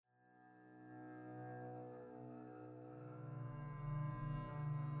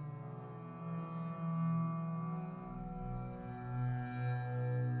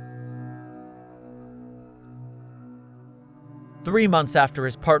3 months after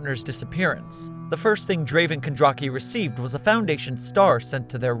his partner's disappearance, the first thing Draven Kondraki received was a Foundation star sent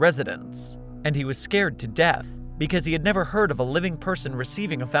to their residence, and he was scared to death because he had never heard of a living person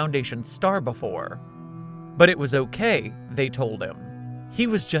receiving a Foundation star before. But it was okay, they told him. He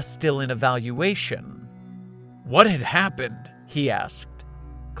was just still in evaluation. What had happened? He asked.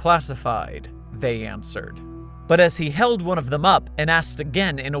 Classified, they answered. But as he held one of them up and asked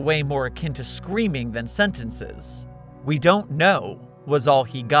again in a way more akin to screaming than sentences, "We don't know," was all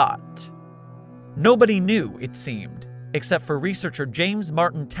he got. Nobody knew, it seemed, except for researcher James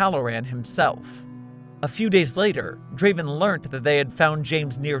Martin Talleyrand himself. A few days later, Draven learnt that they had found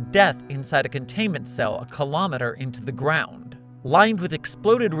James near death inside a containment cell a kilometer into the ground, lined with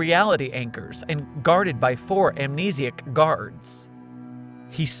exploded reality anchors and guarded by 4 amnesiac guards.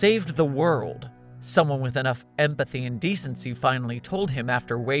 He saved the world, someone with enough empathy and decency finally told him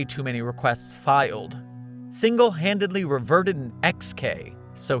after way too many requests filed. Single-handedly reverted an XK,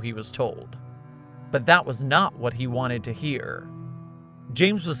 so he was told. But that was not what he wanted to hear.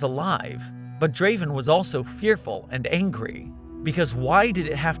 James was alive, but Draven was also fearful and angry. Because why did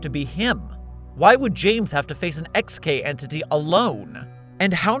it have to be him? Why would James have to face an XK entity alone?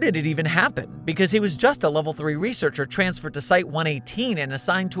 And how did it even happen? Because he was just a level 3 researcher transferred to Site 118 and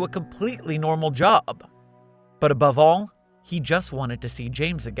assigned to a completely normal job. But above all, he just wanted to see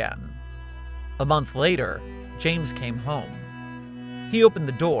James again. A month later, James came home. He opened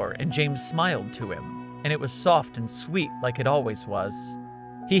the door and James smiled to him, and it was soft and sweet like it always was.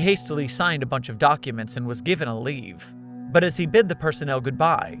 He hastily signed a bunch of documents and was given a leave. But as he bid the personnel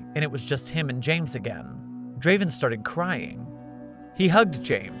goodbye, and it was just him and James again, Draven started crying. He hugged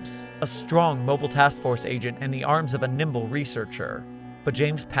James, a strong Mobile Task Force agent in the arms of a nimble researcher, but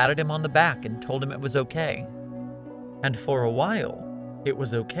James patted him on the back and told him it was okay. And for a while, it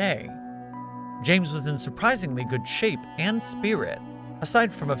was okay. James was in surprisingly good shape and spirit,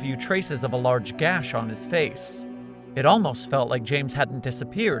 aside from a few traces of a large gash on his face. It almost felt like James hadn't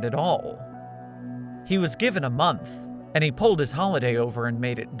disappeared at all. He was given a month, and he pulled his holiday over and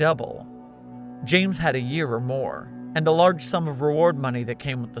made it double. James had a year or more, and a large sum of reward money that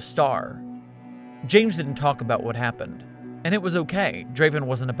came with the star. James didn't talk about what happened, and it was okay, Draven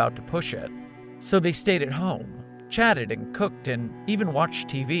wasn't about to push it. So they stayed at home, chatted and cooked and even watched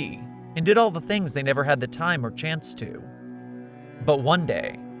TV, and did all the things they never had the time or chance to. But one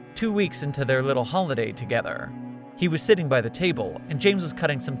day, 2 weeks into their little holiday together, he was sitting by the table and James was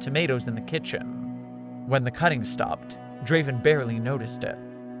cutting some tomatoes in the kitchen. When the cutting stopped, Draven barely noticed it,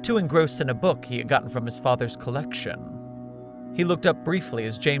 too engrossed in a book he had gotten from his father's collection. He looked up briefly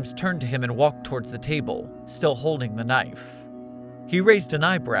as James turned to him and walked towards the table, still holding the knife. He raised an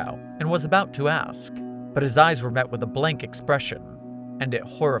eyebrow and was about to ask, but his eyes were met with a blank expression, and it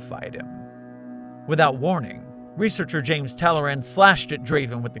horrified him. Without warning, researcher James Talleyrand slashed at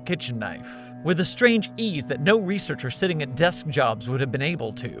Draven with the kitchen knife, with a strange ease that no researcher sitting at desk jobs would have been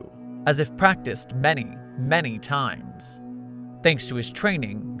able to, as if practiced many, many times. Thanks to his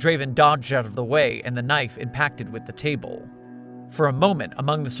training, Draven dodged out of the way and the knife impacted with the table. For a moment,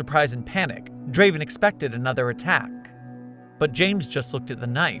 among the surprise and panic, Draven expected another attack. But James just looked at the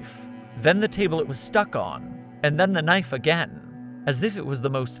knife, then the table it was stuck on, and then the knife again, as if it was the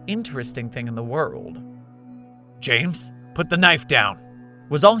most interesting thing in the world. "James, put the knife down,"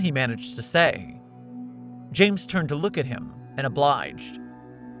 was all he managed to say. James turned to look at him and obliged.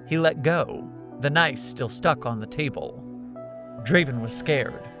 He let go, the knife still stuck on the table. Draven was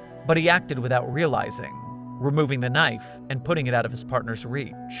scared, but he acted without realizing, removing the knife and putting it out of his partner's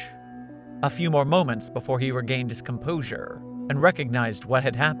reach. A few more moments before he regained his composure and recognized what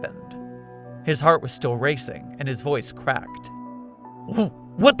had happened. His heart was still racing and his voice cracked.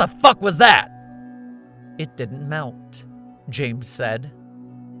 "What the fuck was that?" "It didn't melt," James said.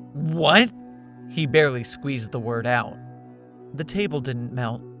 "What?" He barely squeezed the word out. "The table didn't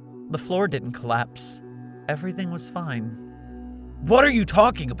melt. The floor didn't collapse. Everything was fine." "What are you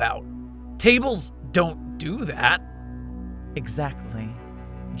talking about? Tables don't do that." "Exactly."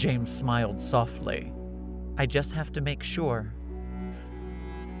 James smiled softly. "I just have to make sure."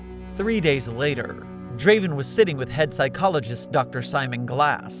 3 days later, Draven was sitting with head psychologist Dr. Simon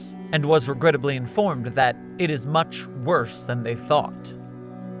Glass, and was regrettably informed that it is much worse than they thought.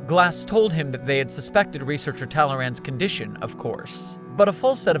 Glass told him that they had suspected researcher Talleyrand's condition, of course, but a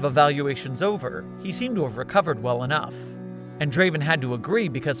full set of evaluations over, he seemed to have recovered well enough. And Draven had to agree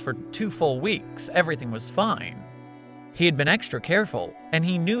because for 2 full weeks, everything was fine. He had been extra careful, and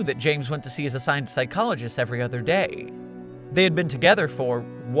he knew that James went to see his assigned psychologist every other day. They had been together for,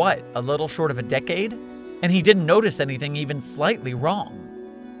 a little short of a decade? And he didn't notice anything even slightly wrong.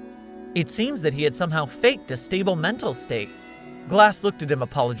 It seems that he had somehow faked a stable mental state. Glass looked at him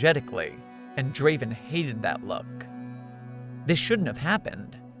apologetically, and Draven hated that look. This shouldn't have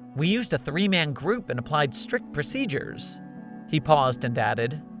happened. We used a 3-man group and applied strict procedures. He paused and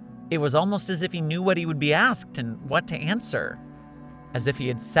added, it was almost as if he knew what he would be asked and what to answer, as if he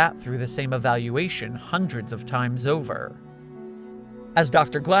had sat through the same evaluation hundreds of times over. As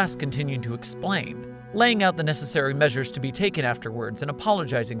Dr. Glass continued to explain, laying out the necessary measures to be taken afterwards and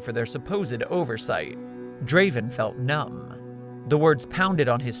apologizing for their supposed oversight, Draven felt numb. The words pounded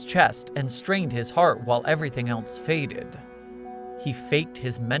on his chest and strained his heart while everything else faded. He faked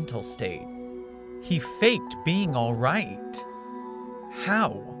his mental state. He faked being all right. How?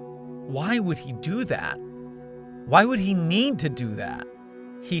 Why would he do that? Why would he need to do that?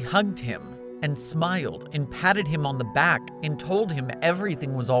 He hugged him and smiled and patted him on the back and told him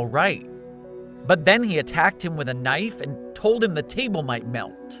everything was all right. But then he attacked him with a knife and told him the table might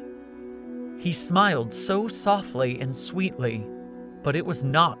melt. He smiled so softly and sweetly, but it was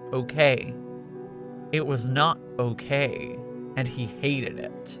not okay. It was not okay, and he hated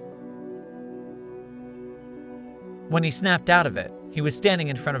it. When he snapped out of it, he was standing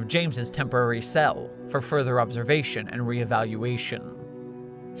in front of James's temporary cell for further observation and reevaluation.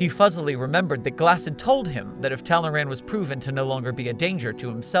 He fuzzily remembered that Glass had told him that if Talleyrand was proven to no longer be a danger to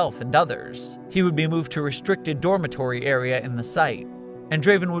himself and others, he would be moved to a restricted dormitory area in the site, and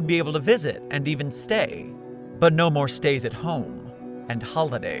Draven would be able to visit and even stay, but no more stays at home, and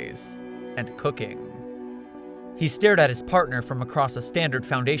holidays, and cooking. He stared at his partner from across a standard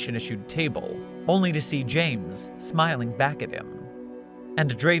Foundation-issued table, only to see James smiling back at him.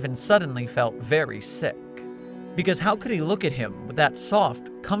 And Draven suddenly felt very sick. Because how could he look at him with that soft,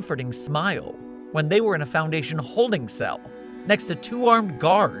 comforting smile when they were in a Foundation holding cell next to 2 armed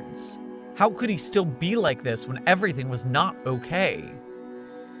guards? How could he still be like this when everything was not okay?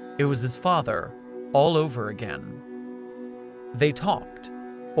 It was his father all over again. They talked,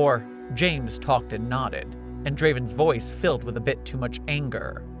 or James talked and nodded, and Draven's voice filled with a bit too much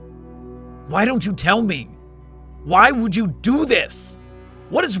anger. Why don't you tell me? Why would you do this?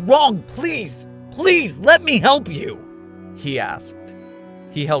 What is wrong? Please, please, let me help you, he asked.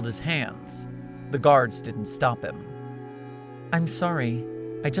 He held his hands. The guards didn't stop him. I'm sorry.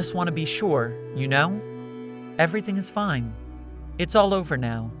 I just want to be sure, you know? Everything is fine. It's all over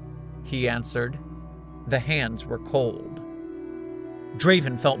now, he answered. The hands were cold.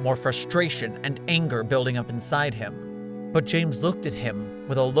 Draven felt more frustration and anger building up inside him, but James looked at him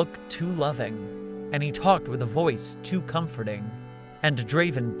with a look too loving, and he talked with a voice too comforting, and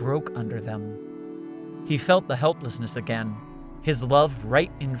Draven broke under them. He felt the helplessness again, his love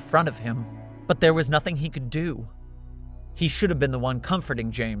right in front of him, but there was nothing he could do. He should have been the one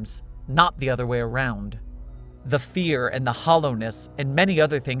comforting James, not the other way around. The fear and the hollowness and many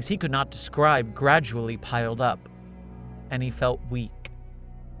other things he could not describe gradually piled up, and he felt weak.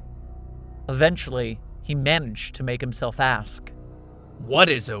 Eventually, he managed to make himself ask, What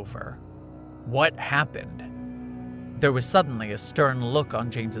is over? What happened? There was suddenly a stern look on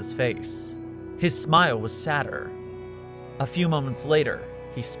James's face. His smile was sadder. A few moments later,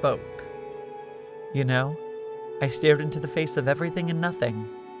 he spoke. You know, I stared into the face of everything and nothing,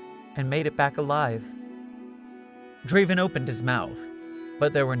 and made it back alive. Draven opened his mouth,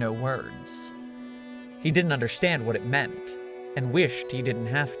 but there were no words. He didn't understand what it meant, and wished he didn't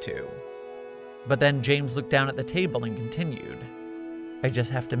have to. But then James looked down at the table and continued, I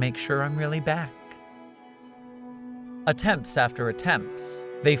just have to make sure I'm really back. Attempts after attempts,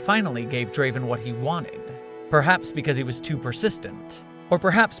 they finally gave Draven what he wanted. Perhaps because he was too persistent, or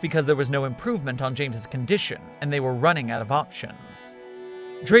perhaps because there was no improvement on James's condition and they were running out of options.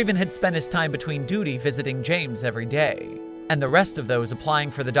 Draven had spent his time between duty visiting James every day, and the rest of those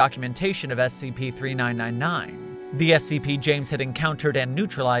applying for the documentation of SCP-3999, the SCP James had encountered and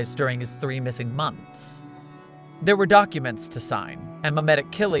neutralized during his 3 missing months. There were documents to sign and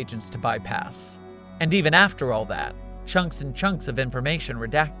memetic kill agents to bypass, and even after all that, chunks and chunks of information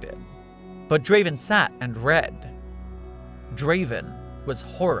redacted. But Draven sat and read. Draven was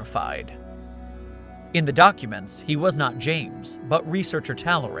horrified. In the documents, he was not James, but Researcher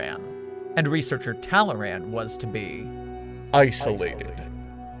Talleyrand, and Researcher Talleyrand was to be isolated,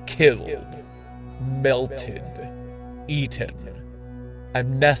 killed, melted, eaten,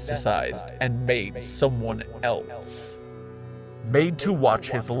 amnesticized, and made someone else. Made to watch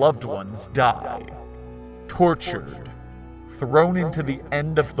his loved ones die, tortured, thrown into the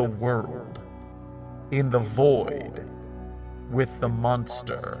end of the world, in the void, with the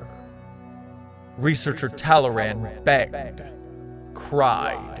monster. Researcher Talleyrand begged,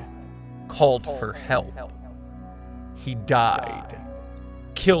 cried, called for help. He died,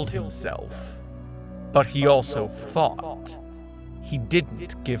 killed himself, but he also fought. he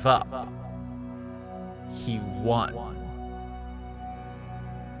didn't give up. He won.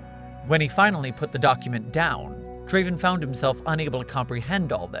 When he finally put the document down, Draven found himself unable to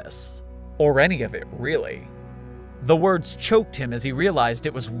comprehend all this. Or any of it, really. The words choked him as he realized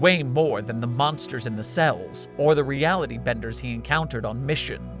it was way more than the monsters in the cells or the reality benders he encountered on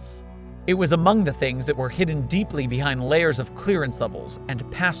missions. It was among the things that were hidden deeply behind layers of clearance levels and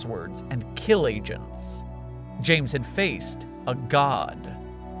passwords and kill agents. James had faced a god.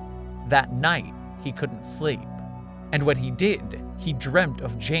 That night, he couldn't sleep. And when he did, he dreamt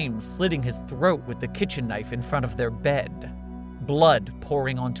of James slitting his throat with the kitchen knife in front of their bed, blood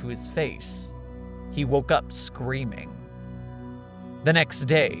pouring onto his face. He woke up screaming. The next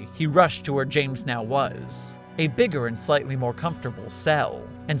day, he rushed to where James now was, a bigger and slightly more comfortable cell,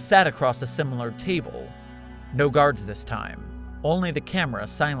 and sat across a similar table. No guards this time, only the camera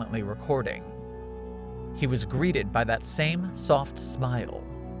silently recording. He was greeted by that same soft smile.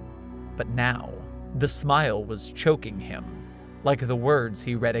 But now, the smile was choking him, like the words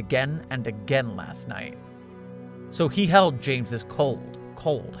he read again and again last night. So he held James's cold,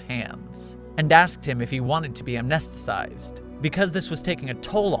 cold hands and asked him if he wanted to be amnesticized, because this was taking a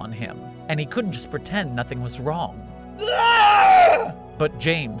toll on him, and he couldn't just pretend nothing was wrong. But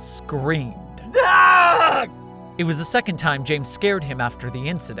James screamed. It was the second time James scared him after the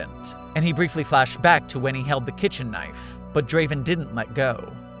incident, and he briefly flashed back to when he held the kitchen knife, but Draven didn't let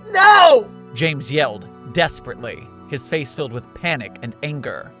go. No! James yelled, desperately, his face filled with panic and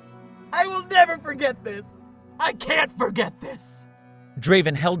anger. I will never forget this! I can't forget this!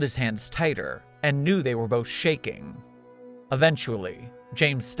 Draven held his hands tighter and knew they were both shaking. Eventually,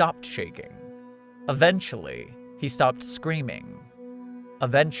 James stopped shaking. Eventually, he stopped screaming.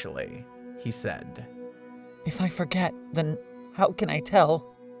 Eventually, he said, If I forget, then how can I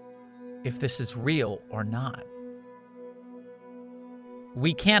tell if this is real or not?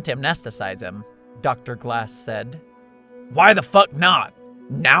 We can't amnesticize him, Dr. Glass said. Why the fuck not?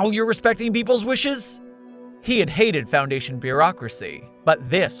 Now you're respecting people's wishes? He had hated Foundation bureaucracy, but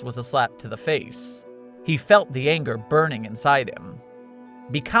this was a slap to the face. He felt the anger burning inside him.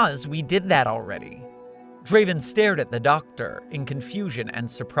 Because we did that already. Draven stared at the doctor in confusion and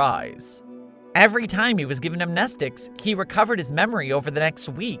surprise. Every time he was given amnestics, he recovered his memory over the next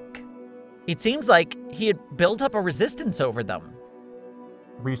week. It seems like he had built up a resistance over them.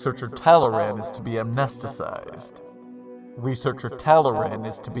 Researcher Talaran is to be amnesticized. Researcher Talaran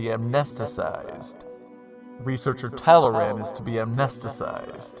is to be amnesticized. Researcher Talaran is to be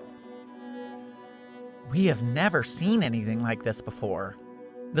amnesticized. We have never seen anything like this before.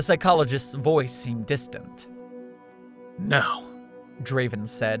 The psychologist's voice seemed distant. No, Draven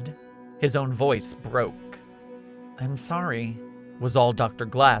said. His own voice broke. I'm sorry, was all Dr.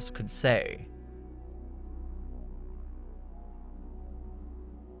 Glass could say.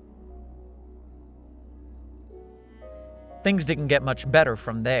 Things didn't get much better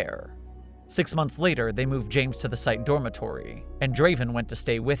from there. 6 months later, they moved James to the site dormitory, and Draven went to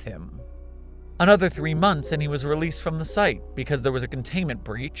stay with him. Another 3 months and he was released from the site because there was a containment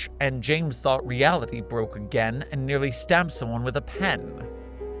breach, and James thought reality broke again and nearly stabbed someone with a pen.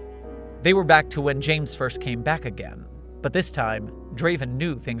 They were back to when James first came back again, but this time, Draven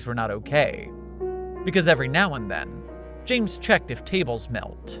knew things were not okay. Because every now and then, James checked if tables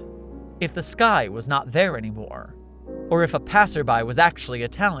melt, if the sky was not there anymore, or if a passerby was actually a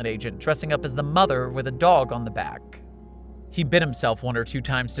talent agent dressing up as the mother with a dog on the back. He bit himself 1 or 2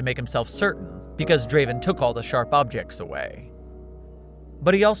 times to make himself certain, because Draven took all the sharp objects away.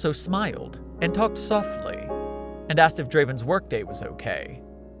 But he also smiled, and talked softly, and asked if Draven's workday was okay.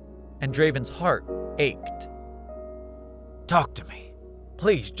 And Draven's heart ached. Talk to me.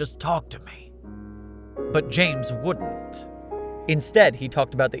 Please, just talk to me. But James wouldn't. Instead, he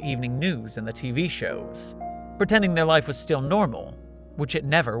talked about the evening news and the TV shows, pretending their life was still normal, which it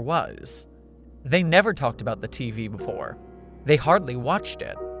never was. They never talked about the TV before. They hardly watched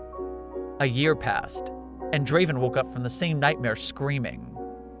it. A year passed, and Draven woke up from the same nightmare screaming,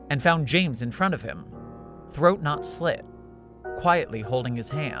 and found James in front of him, throat not slit, quietly holding his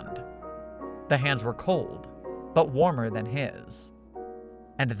hand. The hands were cold, but warmer than his.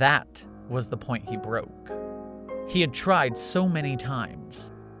 And that was the point he broke. He had tried so many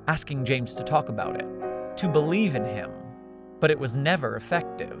times, asking James to talk about it, to believe in him, but it was never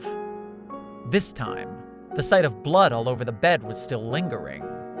effective. This time, the sight of blood all over the bed was still lingering,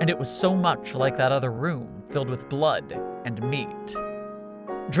 and it was so much like that other room filled with blood and meat.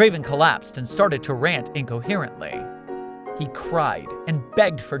 Draven collapsed and started to rant incoherently. He cried and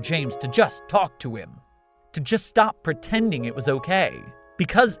begged for James to just talk to him, to just stop pretending it was okay,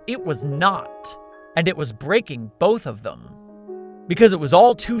 because it was not, and it was breaking both of them. because it was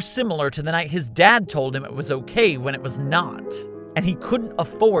all too similar to the night his dad told him it was okay when it was not, and he couldn't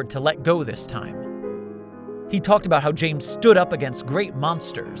afford to let go this time. He talked about how James stood up against great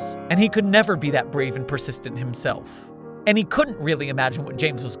monsters, and he could never be that brave and persistent himself, and he couldn't really imagine what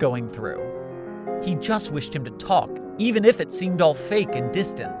James was going through. He just wished him to talk, even if it seemed all fake and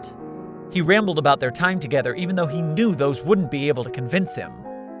distant. He rambled about their time together even though he knew those wouldn't be able to convince him.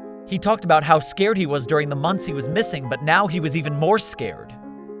 He talked about how scared he was during the months he was missing, but now he was even more scared.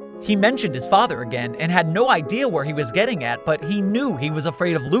 He mentioned his father again and had no idea where he was getting at, but he knew he was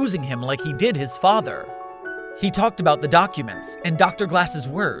afraid of losing him like he did his father. He talked about the documents and Dr. Glass's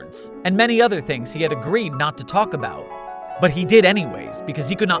words and many other things he had agreed not to talk about. But he did anyways because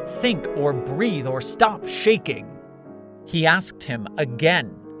he could not think or breathe or stop shaking. He asked him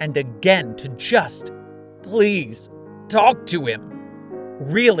again and again to just, please, talk to him.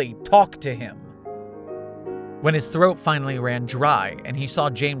 Really talk to him. When his throat finally ran dry and he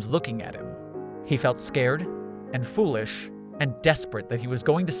saw James looking at him, he felt scared and foolish and desperate that he was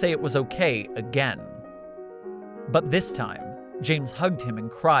going to say it was okay again. But this time, James hugged him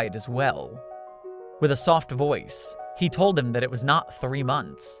and cried as well. With a soft voice, he told him that it was not 3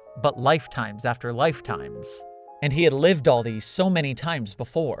 months, but lifetimes after lifetimes, and he had lived all these so many times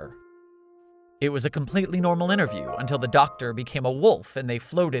before. It was a completely normal interview until the doctor became a wolf and they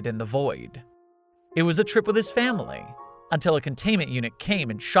floated in the void. It was a trip with his family, until a containment unit came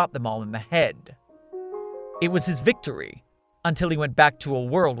and shot them all in the head. It was his victory, until he went back to a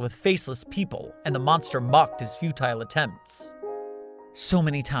world with faceless people and the monster mocked his futile attempts. So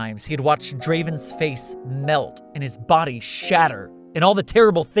many times he had watched Draven's face melt and his body shatter and all the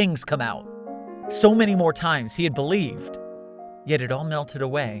terrible things come out. So many more times he had believed, yet it all melted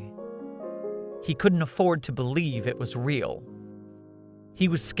away. He couldn't afford to believe it was real. He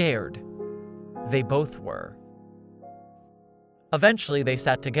was scared. They both were. Eventually they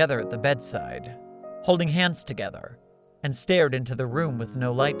sat together at the bedside, holding hands together, and stared into the room with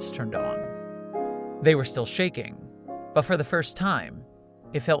no lights turned on. They were still shaking, but for the first time,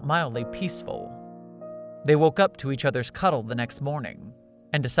 it felt mildly peaceful. They woke up to each other's cuddle the next morning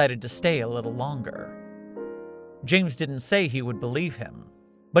and decided to stay a little longer. James didn't say he would believe him,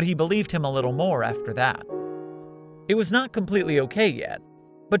 but he believed him a little more after that. It was not completely okay yet,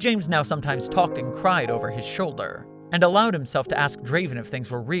 but James now sometimes talked and cried over his shoulder and allowed himself to ask Draven if things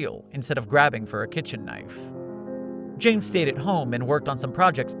were real instead of grabbing for a kitchen knife. James stayed at home and worked on some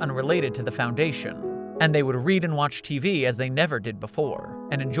projects unrelated to the Foundation, and they would read and watch TV as they never did before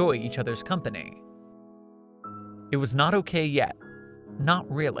and enjoy each other's company. It was not okay yet,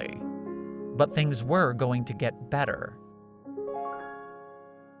 not really, but things were going to get better.